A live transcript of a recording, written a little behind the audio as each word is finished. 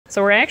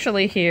So we're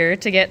actually here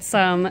to get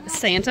some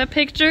Santa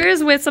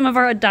pictures with some of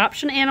our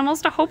adoption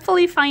animals to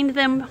hopefully find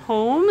them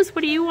homes.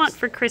 What do you want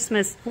for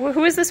Christmas?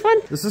 Who is this one?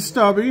 This is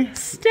Stubby.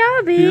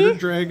 Stubby. Bearded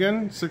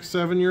dragon,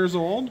 6-7 years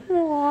old.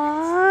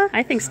 Aww.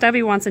 I think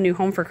Stubby wants a new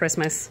home for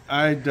Christmas.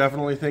 I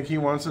definitely think he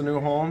wants a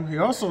new home. He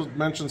also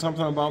mentioned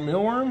something about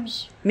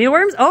mealworms.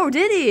 Mealworms? Oh,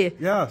 did he?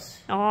 Yes.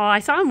 Oh, I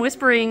saw him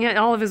whispering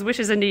all of his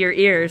wishes into your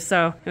ears,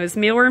 so it was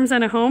mealworms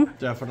and a home?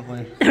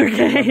 Definitely.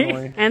 Okay.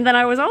 Definitely. And then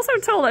I was also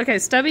told, okay,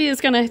 Stubby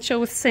is gonna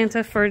chill with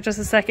Santa for just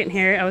a second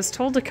here. I was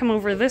told to come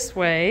over this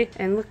way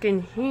and look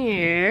in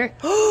here.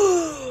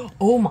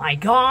 Oh my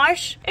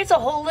gosh! It's a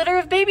whole litter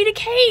of baby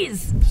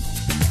DeKays!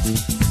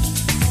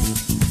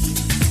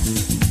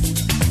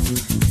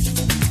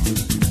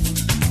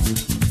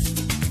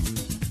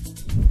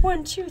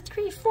 1, 2,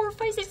 3, 4,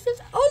 5, 6,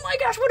 7. Oh my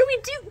gosh, what do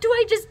we do? Do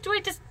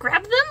I just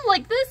grab them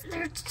like this?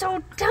 They're so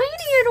tiny,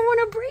 I don't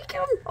want to break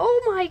them.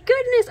 Oh my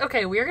goodness.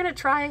 Okay, we're gonna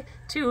try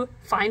to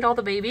find all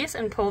the babies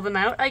and pull them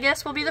out, I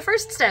guess will be the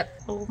first step.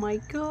 Oh my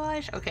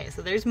gosh. Okay,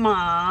 so there's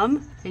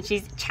Mom, and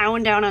she's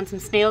chowing down on some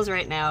snails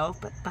right now,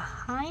 but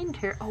behind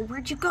her, oh,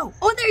 where'd you go?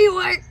 Oh, there you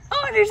are.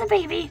 Oh, there's a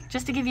baby.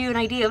 Just to give you an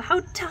idea of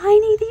how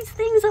tiny these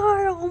things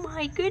are. Oh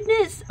my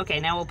goodness. Okay,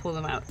 now we'll pull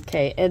them out.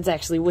 Okay, Ed's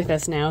actually with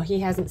us now. He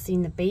hasn't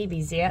seen the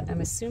babies yet.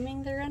 I'm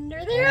assuming they're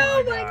under there.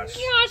 Oh my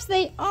gosh,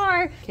 they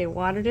are. Okay,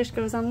 water dish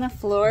goes on the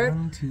floor.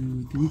 1,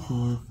 2, 3,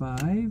 4,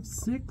 5,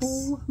 6.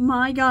 Oh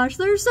my gosh,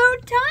 they're so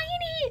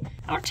tiny.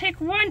 I'll take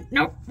one.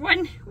 Nope,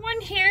 one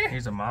here.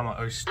 Here's a mama.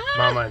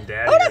 Mama and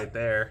daddy right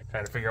there.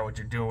 Trying to figure out what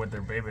you're doing with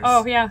their babies.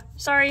 Oh yeah,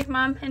 sorry,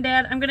 Mom and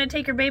Dad. I'm gonna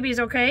take your babies,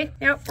 okay?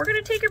 Yep, we're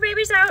gonna take your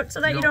babies out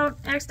so that you don't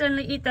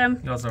accidentally eat them.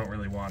 You also don't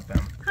really want them.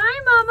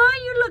 Hi, Mama.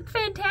 You look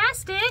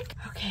fantastic.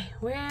 Okay,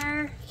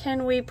 where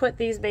can we put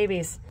these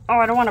babies? Oh,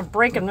 I don't want to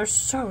break them. They're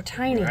so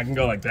tiny. I can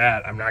go like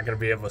that. I'm not going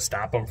to be able to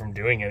stop them from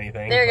doing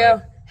anything. There you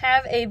go.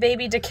 Have a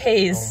baby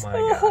DeKays. Oh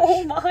my gosh.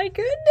 Oh my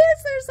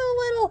goodness, they're so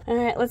little. All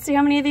right, let's see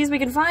how many of these we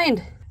can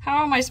find.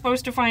 How am I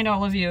supposed to find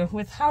all of you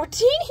with how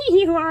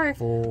teeny you are?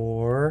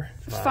 4,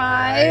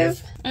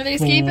 5. Are they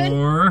escaping?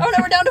 4. Oh, no,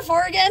 we're down to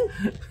 4 again.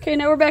 Okay,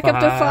 now we're back up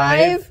to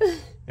 5.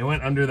 It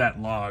went under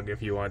that log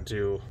if you want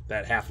to,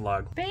 that half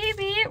log.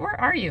 Baby, where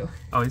are you?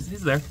 Oh,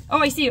 he's there. Oh,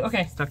 I see you.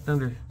 Okay. Stuck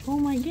under. Oh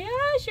my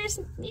gosh, you're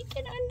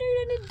sneaking under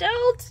an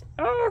adult.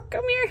 Oh,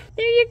 come here.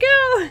 There you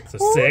go. So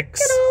oh, 6.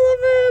 Look at all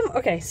of them.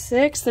 Okay,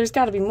 6. There's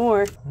got to be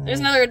more. There's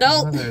another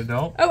adult. Another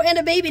adult. Oh, and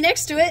a baby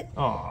next to it.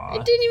 Aww.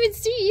 I didn't even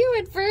see you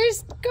at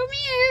first. Come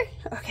here.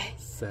 Okay.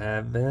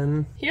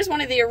 7. Here's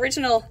one of the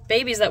original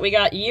babies that we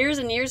got years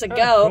and years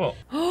ago.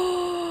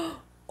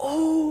 Oh,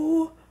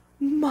 cool. Oh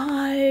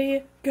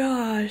my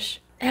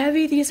gosh.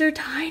 Abby, these are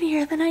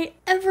tinier than I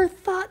ever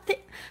thought.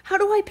 How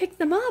do I pick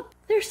them up?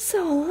 They're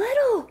so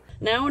little.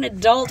 Now an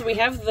adult, we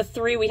have the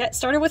 3. We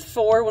started with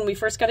 4 when we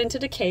first got into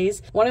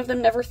DeKays. One of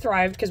them never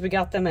thrived because we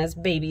got them as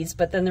babies,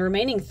 but then the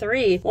remaining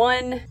 3,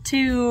 1,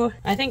 2,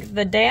 I think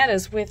the dad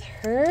is with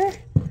her.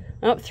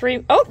 Oh,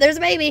 3. Oh, there's a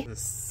baby.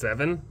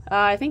 7.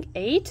 I think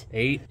 8.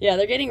 8. Yeah,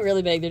 they're getting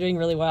really big. They're doing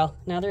really well.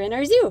 Now they're in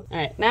our zoo. All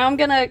right, now I'm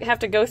gonna have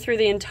to go through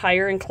the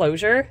entire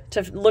enclosure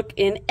to look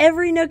in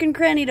every nook and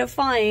cranny to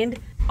find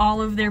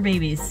all of their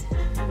babies.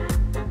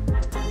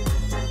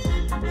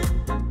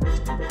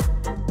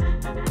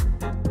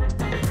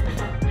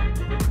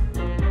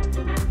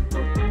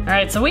 All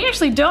right, so we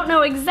actually don't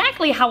know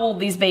exactly how old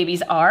these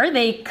babies are.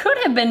 They could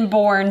have been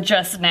born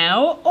just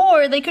now,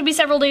 or they could be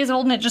several days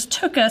old and it just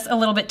took us a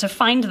little bit to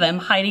find them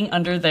hiding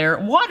under their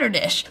water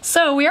dish.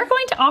 So we are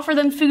going to offer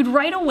them food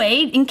right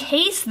away in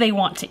case they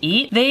want to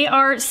eat. They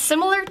are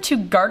similar to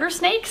garter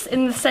snakes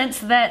in the sense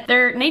that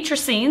they're nature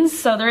scenes,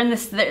 so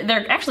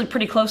they're actually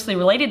pretty closely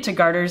related to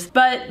garters,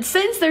 but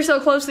since they're so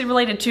closely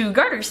related to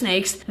garter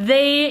snakes,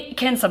 they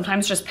can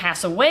sometimes just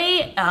pass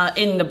away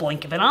in the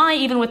blink of an eye,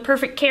 even with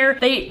perfect care.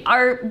 They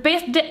are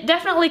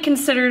definitely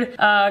considered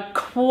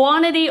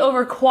quantity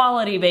over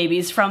quality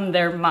babies from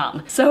their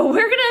mom. So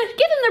we're gonna give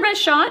them their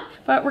best shot,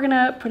 but we're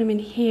gonna put them in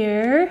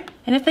here.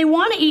 And if they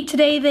want to eat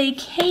today, they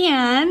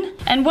can.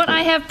 And what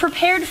I have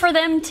prepared for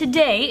them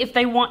today, if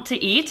they want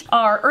to eat,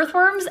 are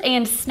earthworms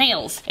and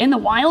snails. In the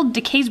wild,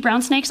 DeKay's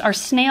brown snakes are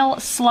snail,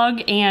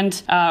 slug,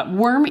 and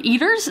worm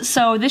eaters,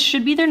 so this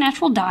should be their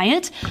natural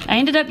diet. I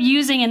ended up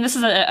using, and this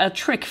is a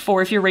trick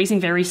for if you're raising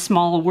very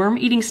small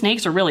worm-eating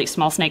snakes, or really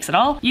small snakes at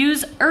all,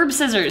 use herb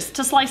scissors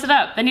to slice it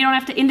up. Then you don't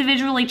have to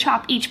individually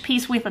chop each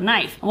piece with a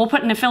knife. We'll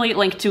put an affiliate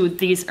link to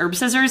these herb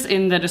scissors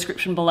in the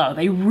description below.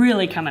 They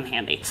really come in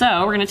handy.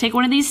 So we're gonna take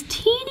one of these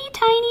teeny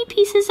tiny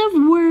pieces of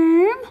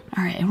worm.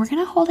 All right, and we're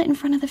gonna hold it in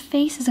front of the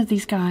faces of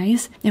these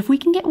guys. If we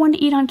can get one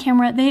to eat on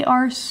camera, they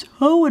are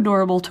so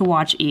adorable to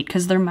watch eat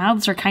because their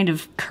mouths are kind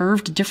of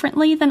curved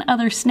differently than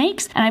other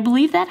snakes, and I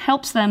believe that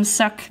helps them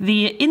suck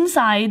the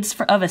insides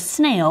of a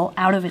snail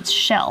out of its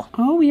shell.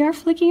 Oh, we are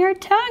flicking our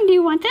tongue. Do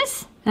you want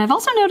this? And I've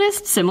also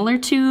noticed, similar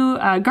to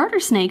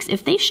garter snakes,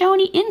 if they show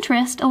any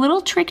interest, a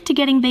little trick to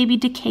getting baby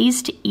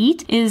DeKays to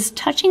eat is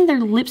touching their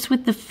lips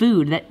with the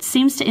food. That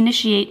seems to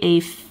initiate a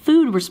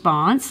food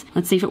response.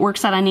 Let's see if it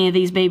works on any of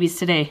these babies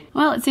today.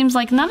 Well, it seems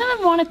like none of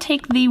them want to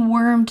take the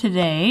worm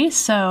today,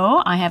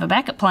 so I have a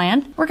backup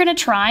plan. We're gonna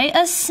try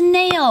a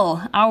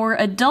snail. Our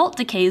adult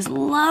DeKays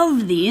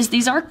love these.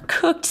 These are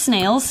cooked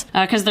snails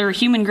because they're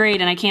human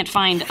grade and I can't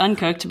find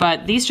uncooked,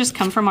 but these just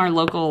come from our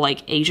local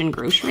like Asian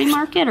grocery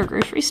market or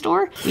grocery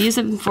store. We use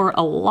them for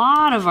a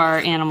lot of our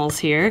animals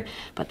here,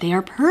 but they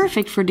are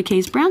perfect for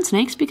DeKay's brown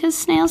snakes because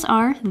snails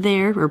are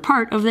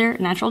part of their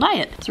natural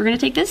diet. So we're gonna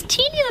take this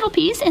teeny little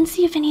piece and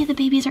see if any of the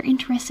babies are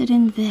interested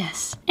in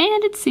this.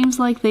 And it seems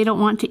like they don't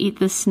want to eat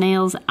the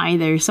snails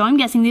either. So I'm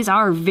guessing these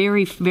are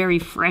very, very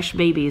fresh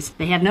babies.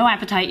 They have no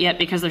appetite yet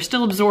because they're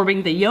still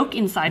absorbing the yolk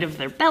inside of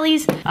their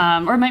bellies,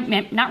 or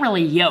not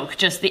really yolk,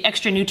 just the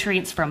extra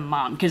nutrients from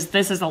mom, because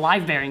this is a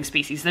live-bearing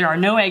species. There are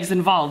no eggs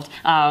involved,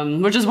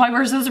 which is why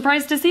we're so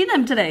surprised to see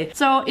them today.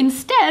 So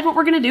instead, what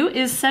we're gonna do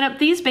is set up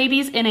these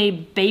babies in a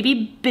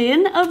baby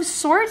bin of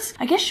sorts.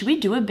 I guess, should we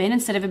do a bin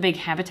instead of a big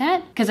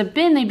habitat? Because a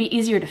bin, they'd be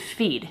easier to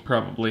feed.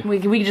 Probably. We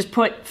could just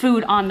put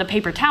food on the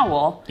paper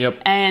towel.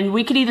 Yep. And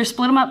we could either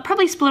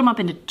probably split them up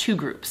into 2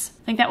 groups.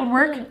 Think that would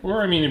work?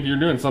 Or, I mean, if you're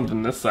doing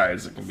something this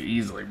size, it can be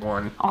easily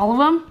one. All of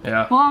them?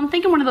 Yeah. Well, I'm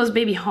thinking one of those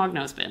baby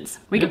hognose bins.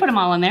 We can put them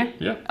all in there.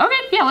 Yeah. Okay,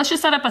 yeah, let's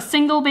just set up a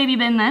single baby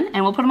bin then,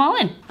 and we'll put them all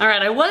in. All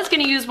right, I was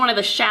gonna use one of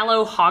the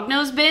shallow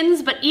hognose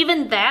bins, but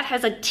even that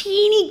has a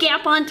teeny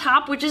gap on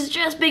top, which is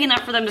just big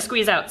enough for them to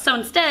squeeze out. So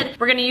instead,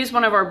 we're gonna use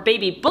one of our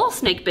baby bull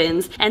snake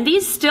bins, and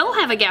these still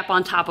have a gap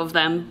on top of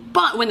them,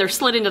 but when they're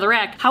slid into the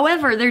rack.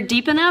 However, they're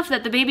deep enough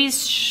that the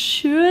babies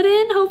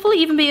shouldn't, hopefully,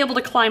 even be able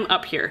to climb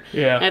up here.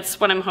 Yeah. That's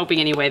what I'm hoping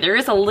anyway. There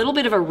is a little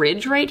bit of a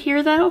ridge right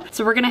here though,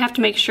 so we're gonna have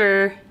to make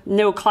sure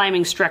no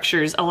climbing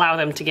structures allow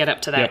them to get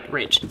up to that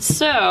ridge.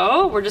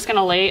 So we're just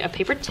gonna lay a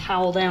paper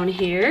towel down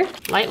here,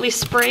 lightly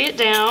spray it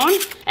down,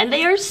 and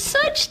they are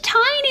such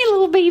tiny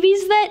little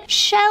babies that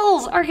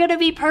shells are gonna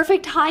be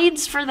perfect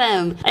hides for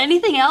them.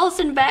 Anything else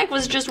in back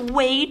was just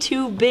way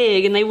too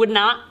big and they would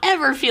not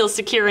ever feel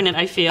secure in it,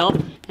 I feel.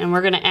 And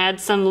we're gonna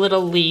add some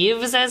little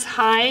leaves as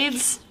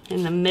hides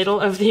in the middle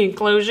of the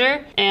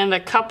enclosure and a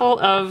couple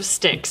of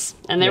sticks.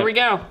 And there we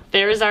go.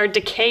 There's our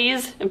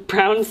DeKay's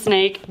brown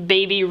snake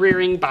baby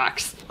rearing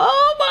box.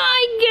 Oh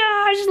my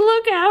gosh,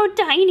 look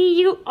how tiny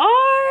you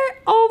are.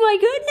 Oh my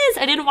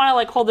goodness. I didn't want to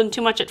like hold them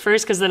too much at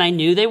first because then I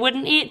knew they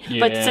wouldn't eat. Yeah.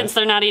 But since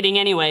they're not eating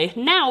anyway,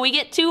 now we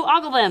get to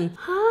ogle them.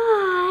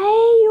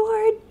 Hi, you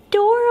are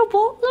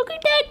adorable. Look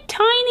at that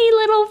tiny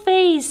little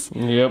face.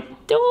 Yep.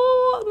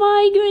 Oh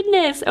my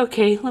goodness.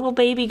 Okay, little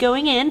baby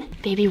going in.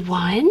 Baby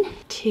 1,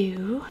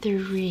 2,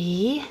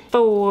 3,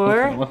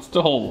 4. What's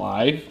still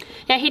alive?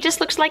 Yeah, he just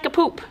looks like a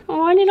poop.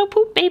 Oh, little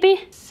poop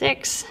baby.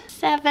 6,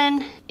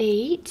 7,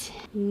 8,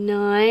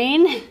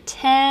 9,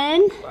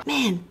 10.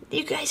 Man,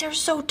 you guys are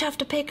so tough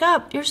to pick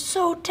up. You're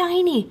so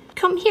tiny.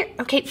 Come here.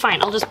 Okay,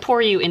 fine. I'll just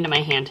pour you into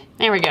my hand.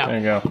 There we go. There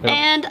you go. Yep.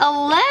 And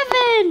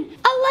 11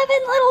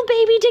 little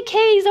baby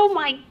DeKays. Oh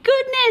my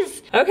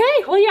goodness.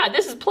 Okay, well yeah,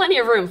 this is plenty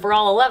of room for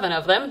all 11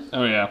 of them.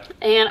 Oh yeah.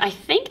 And I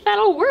think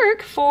that'll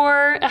work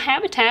for a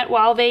habitat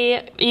while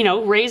they,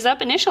 raise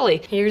up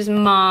initially. Here's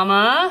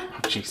Mama.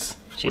 Jeez.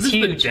 She's what is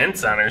huge. the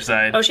gents on her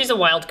side? Oh, she's a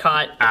wild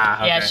caught. Ah,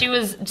 okay. Yeah, she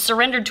was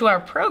surrendered to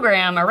our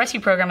program, our rescue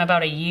program,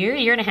 about a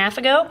year and a half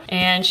ago.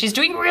 And she's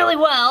doing really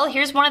well.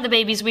 Here's one of the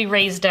babies we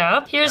raised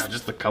up. Here's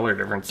just the color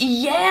difference.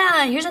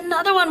 Yeah, here's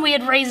another one we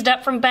had raised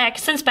up from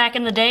since back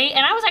in the day.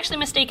 And I was actually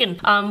mistaken.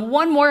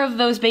 One more of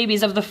those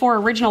babies of the 4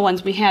 original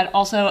ones we had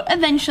also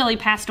eventually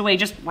passed away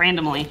just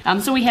randomly.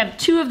 So we have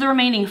 2 of the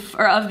remaining,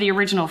 of the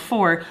original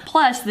 4,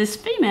 plus this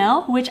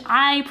female, which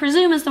I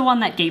presume is the one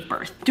that gave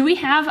birth. Do we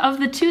have, of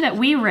the 2 that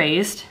we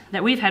raised,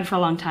 that we've had for a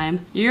long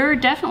time, you're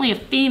definitely a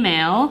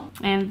female,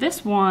 and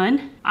this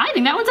one, I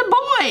think that one's a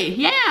boy.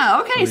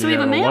 Yeah, okay, so we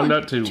have a male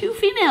and 2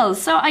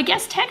 females. So I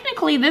guess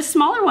technically this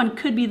smaller one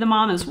could be the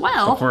mom as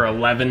well. For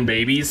 11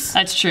 babies?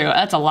 That's true,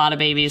 that's a lot of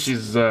babies.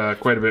 She's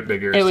quite a bit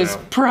bigger. It was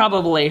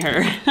probably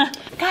her.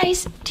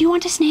 Guys, do you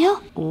want a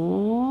snail?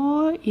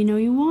 Oh,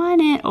 you want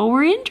it. Oh,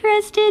 we're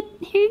interested.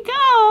 Here you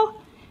go.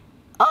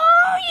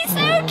 Oh, he's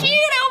so cute.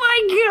 Oh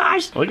my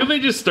gosh. Look if they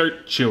just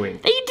start chewing.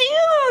 They do,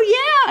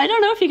 yeah. I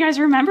don't know if you guys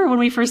remember when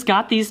we first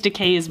got these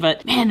DeKays,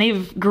 but man,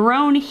 they've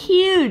grown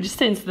huge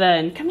since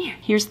then. Come here.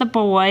 Here's the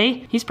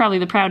boy. He's probably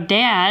the proud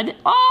dad.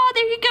 Oh,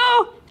 there you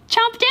go.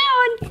 Chomp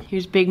down.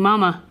 Here's Big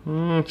Mama.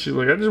 She's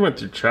like, I just went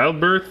through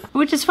childbirth.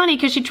 Which is funny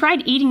because she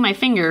tried eating my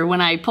finger when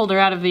I pulled her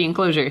out of the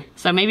enclosure.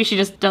 So maybe she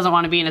just doesn't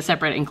want to be in a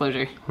separate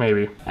enclosure.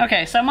 Maybe.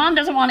 Okay, so Mom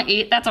doesn't want to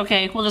eat. That's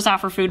okay. We'll just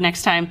offer food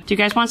next time. Do you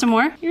guys want some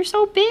more? You're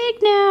so big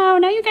now.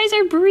 Now you guys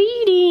are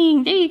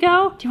breeding. There you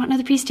go. Do you want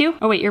another piece too?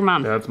 Oh wait, your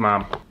mom. That's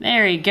Mom.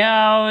 There he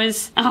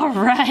goes. All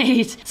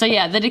right. So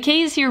yeah, the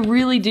DeKays here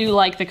really do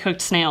like the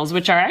cooked snails,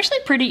 which are actually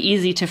pretty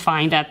easy to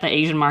find at the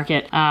Asian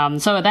market.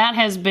 So that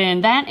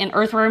and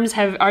earthworms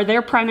are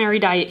their primary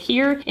diet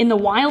here. In the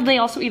wild, they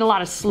also eat a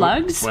lot of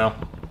slugs. Well,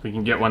 we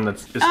can get one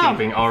that's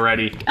escaping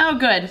already. Oh,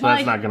 good. So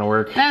that's not gonna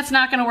work. That's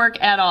not gonna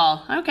work at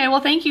all. Okay,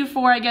 well thank you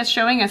for, I guess,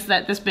 showing us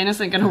that this bin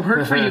isn't gonna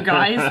work for you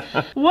guys.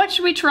 What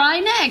should we try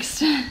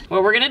next?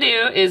 What we're gonna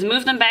do is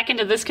move them back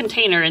into this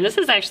container, and this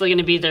is actually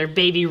gonna be their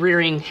baby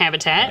rearing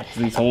habitat.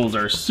 These holes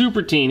are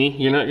super teeny.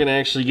 You're not gonna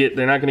actually get,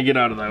 they're not gonna get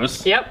out of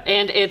those. Yep,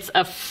 and it's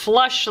a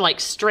flush, like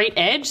straight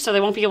edge, so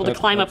they won't be able to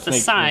climb up the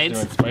sides.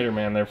 Doing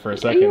Spider-Man there for a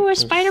second. Ooh, a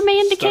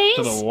Spider-Man DeKay?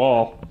 Stuck to the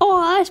wall.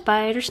 Oh,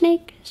 Spider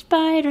Snake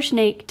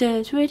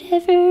does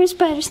whatever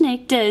Spider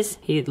Snake does.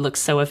 He looks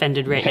so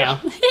offended right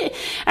now.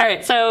 All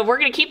right, so we're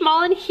gonna keep them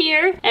all in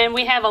here, and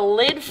we have a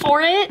lid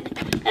for it.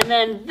 And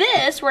then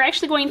this, we're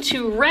actually going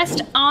to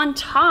rest on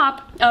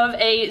top of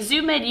a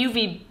ZoomEd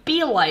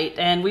UVB light.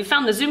 And we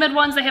found the ZoomEd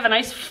ones, they have a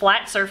nice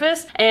flat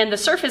surface, and the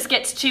surface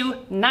gets to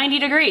 90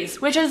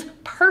 degrees, which is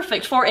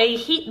perfect for a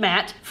heat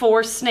mat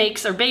for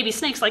snakes or baby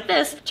snakes like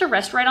this to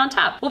rest right on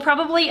top. We'll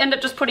probably end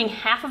up just putting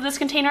half of this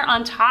container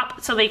on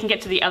top so they can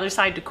get to the other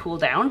side to cool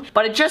down.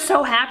 But it just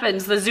so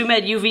happens the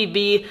ZoomEd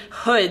UVB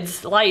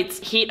hoods, lights,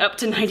 heat up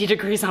to 90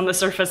 degrees on the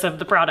surface of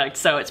the product,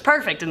 so it's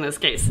perfect in this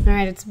case. All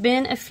right, it's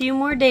been a few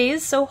more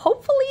days, so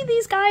hopefully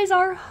these guys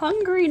are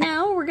hungry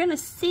now. We're gonna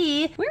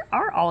see. Where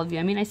are all of you?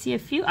 I mean, I see a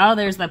few. Oh,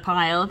 there's the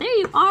pile. There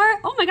you are.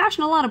 Oh my gosh,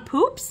 and a lot of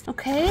poops.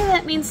 Okay,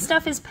 that means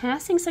stuff is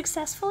passing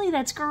successfully.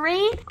 That's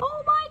great.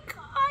 Oh my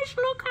gosh,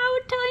 look how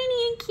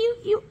tiny and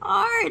cute you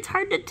are. It's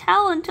hard to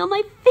tell until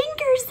my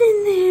finger's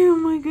in there. Oh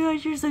my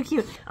gosh, you're so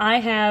cute. I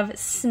have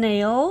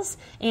snails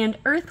and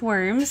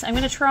earthworms. I'm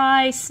gonna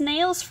try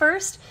snails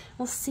first.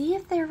 We'll see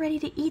if they're ready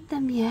to eat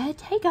them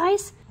yet. Hey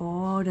guys.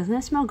 Oh, doesn't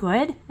that smell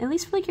good? At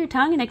least flick your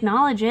tongue and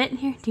acknowledge it.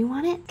 Here, do you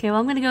want it? Okay, well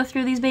I'm gonna go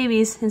through these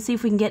babies and see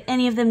if we can get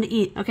any of them to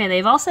eat. Okay,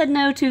 they've all said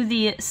no to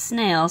the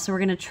snail, so we're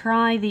gonna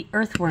try the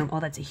earthworm.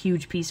 Oh, that's a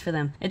huge piece for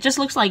them. It just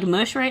looks like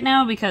mush right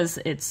now because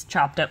it's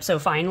chopped up so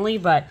finely,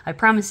 but I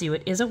promise you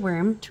it is a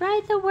worm.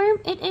 Try the worm,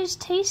 it is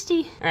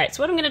tasty. All right,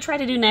 so what I'm gonna try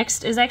to do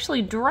next is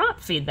actually drop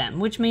feed them,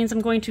 which means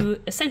I'm going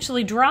to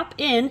essentially drop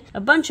in a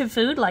bunch of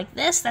food like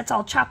this. That's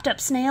all chopped up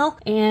snail,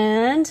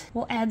 and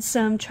we'll add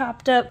some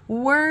chopped up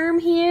worm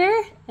here.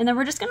 And then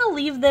we're just gonna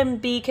leave them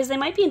be, because they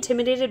might be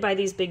intimidated by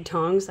these big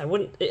tongs. I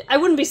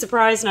wouldn't be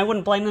surprised, and I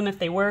wouldn't blame them if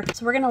they were.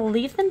 So we're gonna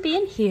leave them be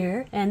in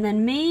here, and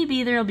then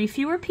maybe there'll be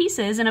fewer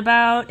pieces in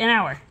about an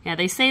hour. Yeah,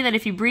 they say that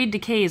if you breed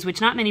DeKays,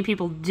 which not many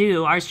people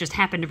do, ours just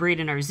happen to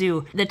breed in our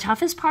zoo, the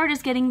toughest part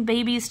is getting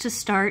babies to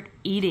start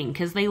eating,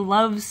 because they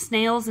love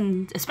snails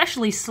and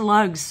especially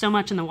slugs so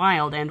much in the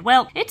wild. And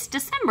well, it's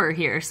December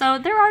here, so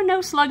there are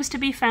no slugs to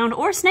be found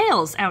or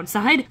snails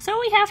outside. So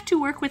we have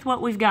to work with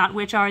what we've got,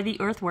 which are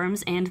the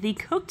earthworms and the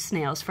cooked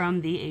snails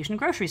from the Asian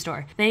grocery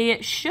store.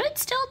 They should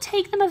still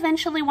take them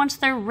eventually once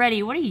they're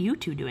ready. What are you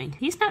two doing?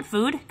 He's not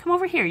food. Come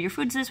over here. Your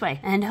food's this way.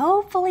 And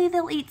hopefully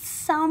they'll eat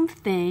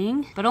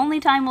something, but only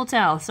time will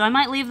tell. So I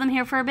might leave them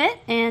here for a bit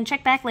and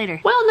check back later.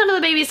 Well, none of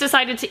the babies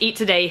decided to eat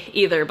today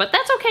either, but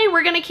that's okay.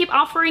 We're gonna keep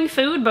offering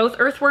food, both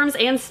earthworms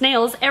and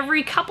snails,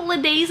 every couple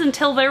of days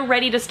until they're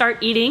ready to start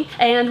eating.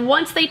 And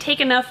once they take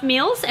enough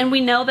meals and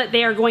we know that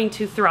they are going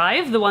to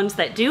thrive, the ones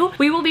that do,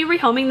 we will be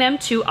rehoming them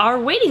to our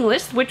waiting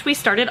list, which we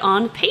started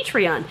on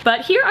Patreon.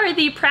 But here are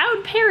the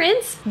proud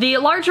parents, the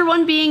larger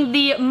one being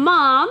the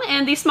mom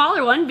and the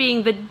smaller one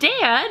being the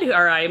dad,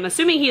 or I'm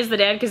assuming he is the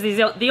dad because he's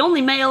the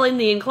only male in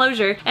the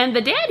enclosure. And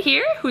the dad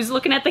here, who's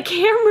looking at the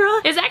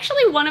camera, is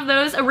actually one of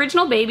those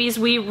original babies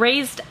we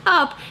raised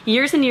up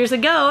years and years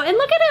ago. And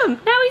look at him,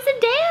 now he's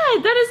a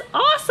dad. That is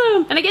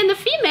awesome. And again, the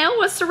female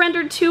was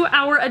surrendered to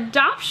our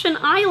adoption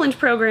island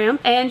program,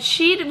 and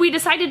we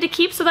decided to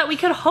keep so that we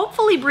could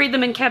hopefully breed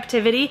them in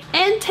captivity.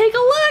 And take a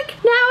look,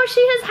 now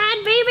she has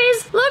had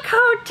babies. Look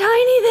how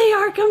tiny they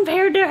are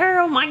compared to her.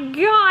 Oh my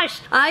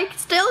gosh. I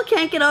still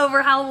can't get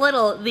over how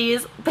little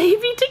these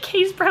baby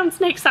DeKay's brown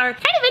snakes are.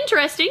 Kind of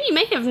interesting, you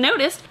may have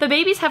noticed the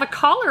babies have a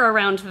collar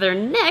around their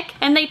neck,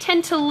 and they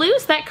tend to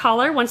lose that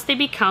collar once they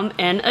become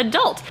an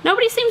adult.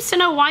 Nobody seems to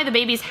know why the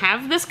babies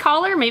have this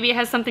collar. Maybe it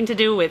has something to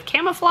do with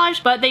camouflage,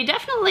 but they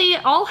definitely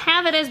all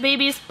have it as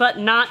babies, but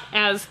not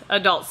as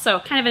adults. So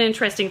kind of an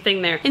interesting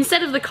thing there.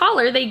 Instead of the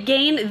collar, they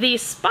gain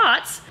these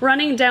spots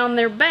running down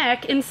their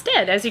back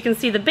instead. As you can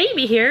see, the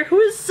baby here, who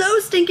is so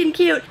stinking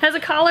cute, has a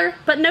collar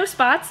but no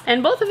spots,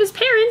 and both of his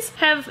parents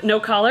have no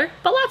collar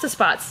but lots of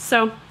spots.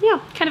 So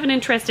yeah, kind of an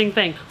interesting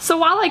thing. So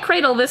while I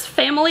cradle this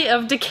family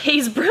of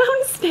DeKay's brown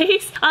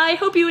snakes, I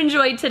hope you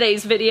enjoyed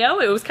today's video.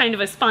 It was kind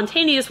of a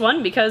spontaneous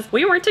one because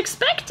we weren't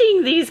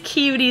expecting these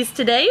cuties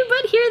today,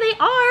 but here they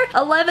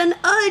are, 11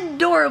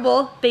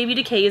 adorable baby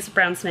DeKay's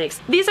brown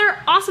snakes. These are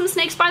awesome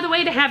snakes, by the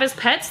way, to have as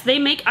pets. They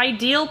make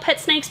ideal pet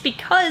snakes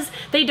because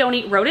they don't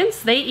eat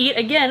rodents. They eat,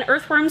 again,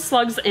 earthworms,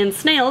 slugs, and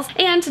snails. males,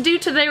 and due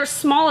to their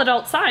small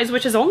adult size,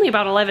 which is only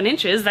about 11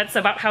 inches, that's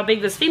about how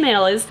big this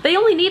female is, they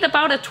only need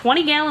about a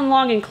 20-gallon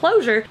long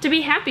enclosure to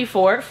be happy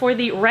for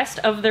the rest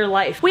of their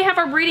life. We have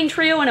our breeding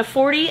trio in a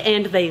 40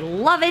 and they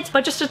love it,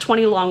 but just a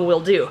 20 long will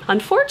do.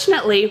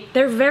 Unfortunately,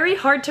 they're very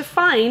hard to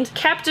find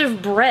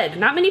captive bred.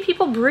 Not many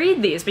people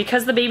breed these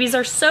because the babies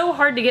are so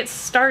hard to get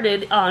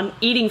started on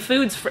eating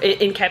foods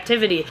in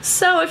captivity.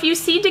 So if you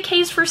see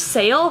DeKays for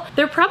sale,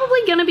 they're probably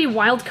gonna be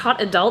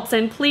wild-caught adults,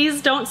 and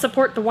please don't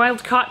support the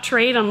wild-caught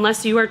trade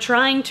unless you are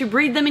trying to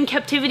breed them in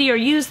captivity or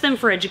use them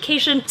for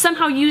education,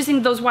 somehow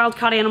using those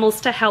wild-caught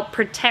animals to help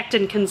protect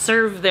and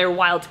conserve their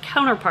wild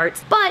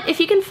counterparts. But if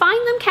you can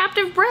find them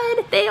captive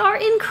bred, they are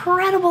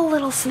incredible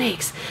little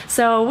snakes.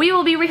 So we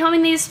will be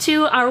rehoming these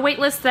to our wait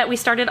list that we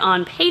started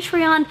on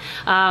Patreon.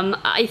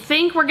 I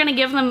think we're gonna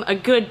give them a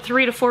good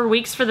 3 to 4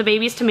 weeks for the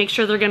babies to make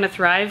sure they're gonna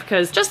thrive,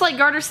 because just like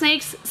garter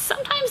snakes,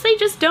 sometimes they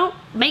just don't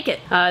make it.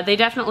 They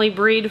definitely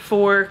breed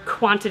for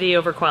quantity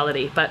over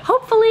quality, but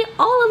hopefully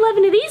all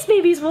 11 of these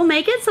babies will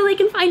make it so they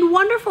can find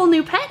wonderful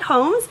new pet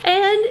homes.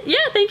 And yeah,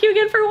 thank you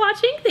again for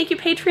watching. Thank you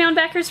Patreon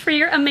backers for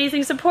your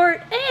amazing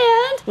support,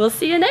 and we'll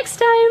see you next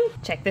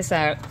time. Check this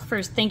out.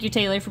 First, thank you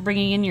Taylor for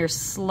bringing in your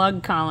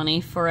slug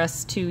colony for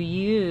us to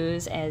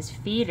use as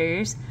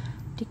feeders.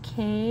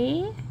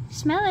 DeKay,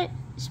 smell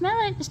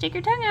it, stick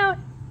your tongue out.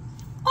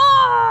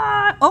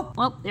 Oh,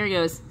 well, there he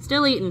goes.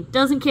 Still eating,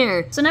 doesn't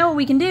care. So now what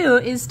we can do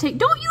is don't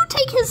you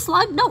take his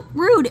slug, no,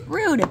 rude.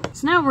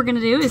 So now what we're gonna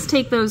do is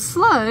take those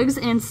slugs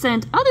and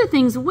send other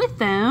things with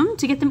them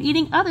to get them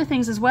eating other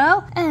things as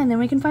well, and then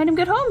we can find them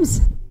good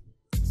homes.